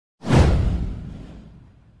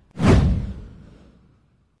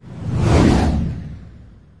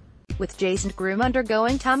With Jason Groome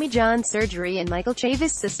undergoing Tommy John surgery and Michael Chavis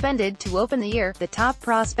suspended to open the year, the top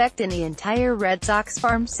prospect in the entire Red Sox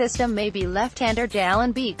farm system may be left-hander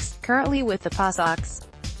Jalen Beeks, currently with the PawSox.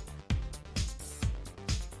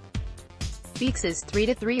 Beeks is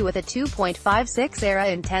 3-3 with a 2.56 ERA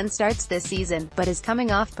in 10 starts this season, but is coming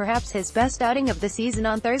off perhaps his best outing of the season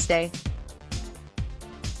on Thursday.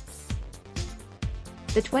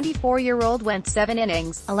 The 24-year-old went 7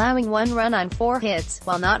 innings, allowing 1 run on 4 hits,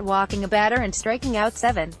 while not walking a batter and striking out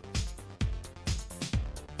 7.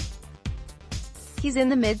 He's in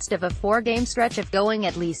the midst of a 4-game stretch of going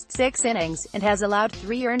at least 6 innings, and has allowed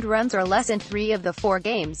 3 earned runs or less in 3 of the 4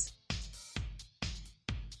 games.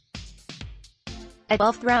 A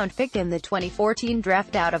 12th-round pick in the 2014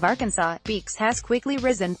 draft out of Arkansas, Beeks has quickly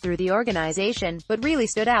risen through the organization, but really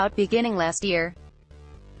stood out beginning last year.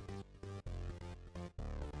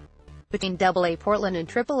 Between AA Portland and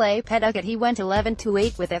AAA Pawtucket he went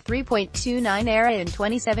 11-8 with a 3.29 ERA in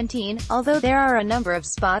 2017, although there are a number of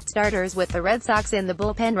spot starters with the Red Sox in the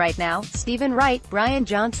bullpen right now: Stephen Wright, Brian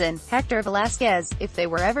Johnson, Hector Velasquez. If they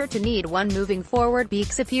were ever to need one moving forward,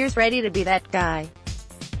 Beeks appears ready to be that guy.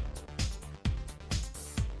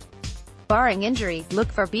 Barring injury,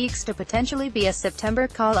 look for Beeks to potentially be a September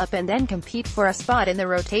call-up and then compete for a spot in the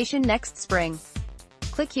rotation next spring.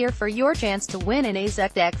 Click here for your chance to win an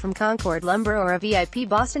AZEC deck from Concord Lumber or a VIP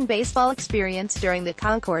Boston baseball experience during the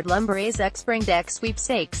Concord Lumber AZEC Spring Deck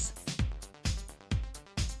Sweepstakes.